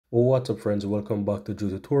What's up friends, welcome back to Joe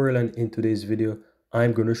Tutorial, and in today's video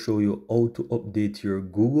I'm going to show you how to update your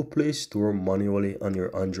Google Play Store manually on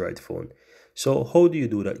your Android phone. So how do you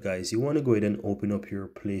do that, guys? You want to go ahead and open up your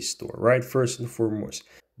Play Store, right? First and foremost,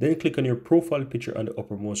 then click on your profile picture on the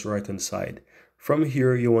uppermost right hand side. From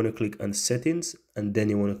here you want to click on settings, and then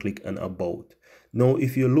you want to click on about. Now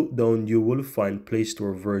if you look down, you will find Play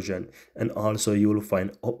Store version, and also you will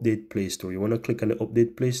find update Play Store. You want to click on the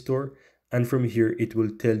update Play Store, and from here it will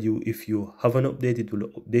tell you if you have an update, it will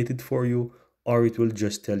update it for you, or it will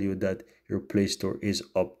just tell you that your Play Store is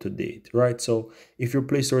up to date, right? So if your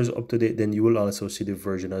Play Store is up to date, then you will also see the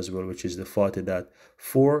version as well, which is the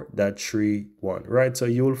 40.4.31, right? So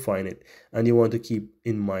you will find it, and you want to keep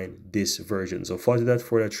in mind this version, so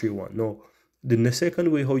 40.4.31. Now the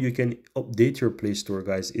second way how you can update your Play Store,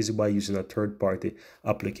 guys, is by using a third-party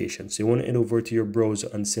application. So you want to head over to your browser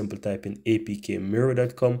and simply type in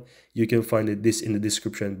apkmirror.com. You can find this in the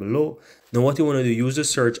description below. Now what you want to do, use the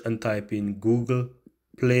search and type in Google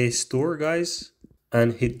Play Store, guys,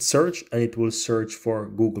 and hit search, and it will search for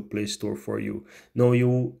Google Play Store for you. Now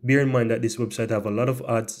you bear in mind that this website have a lot of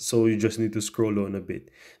ads, so you just need to scroll down a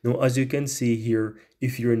bit. Now as you can see here,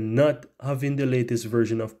 if you're not having the latest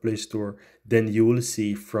version of Play Store, then you will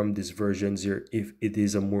see from this version here if it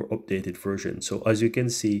is a more updated version. So as you can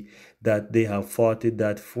see that they have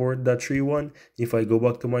 40.4.31. If I go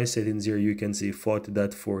back to my settings here, you can see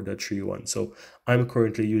 40.4.31. So I'm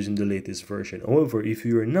currently using the latest version. However, if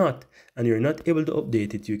you're not and you're not able to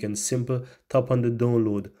update it, you can simply tap on the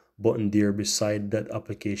download button there beside that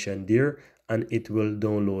application there, and it will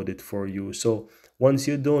download it for you. So once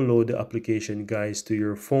you download the application, guys, to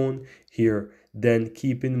your phone here, then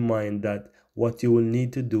keep in mind that what you will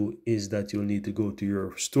need to do is that you'll need to go to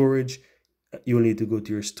your storage. You'll need to go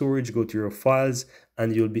to your storage, go to your files,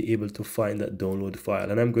 and you'll be able to find that download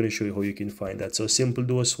file. And I'm going to show you how you can find that. So simple,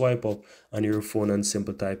 do a swipe up on your phone and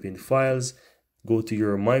simple type in files. Go to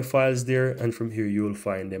your My Files there, and from here you will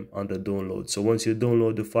find them on the download. So once you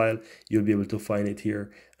download the file, you'll be able to find it here,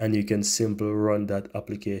 and you can simply run that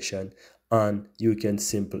application and you can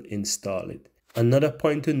simply install it. Another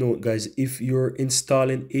point to note, guys, if you're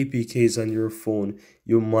installing APKs on your phone,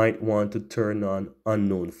 you might want to turn on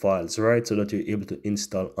unknown files, right? So that you're able to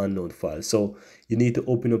install unknown files. So you need to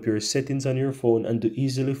open up your settings on your phone, and to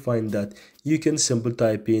easily find that, you can simply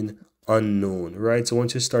type in unknown, right? So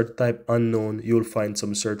once you start to type unknown, you'll find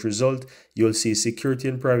some search result. You'll see security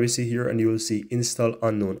and privacy here, and you will see install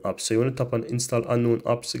unknown apps. So you want to tap on install unknown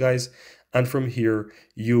apps, guys, and from here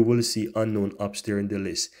you will see unknown apps there in the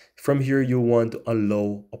list. From here you want to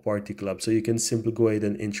allow a particular app, so you can simply go ahead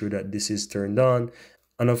and ensure that this is turned on.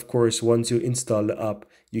 And of course, once you install the app,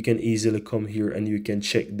 you can easily come here and you can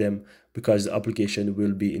check them, because the application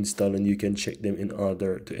will be installed, and you can check them in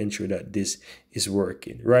order to ensure that this is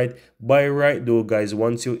working, right? By right though, guys,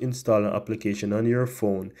 once you install an application on your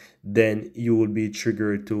phone, then you will be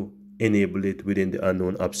triggered to enable it within the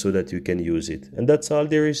unknown app so that you can use it. And that's all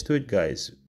there is to it, guys.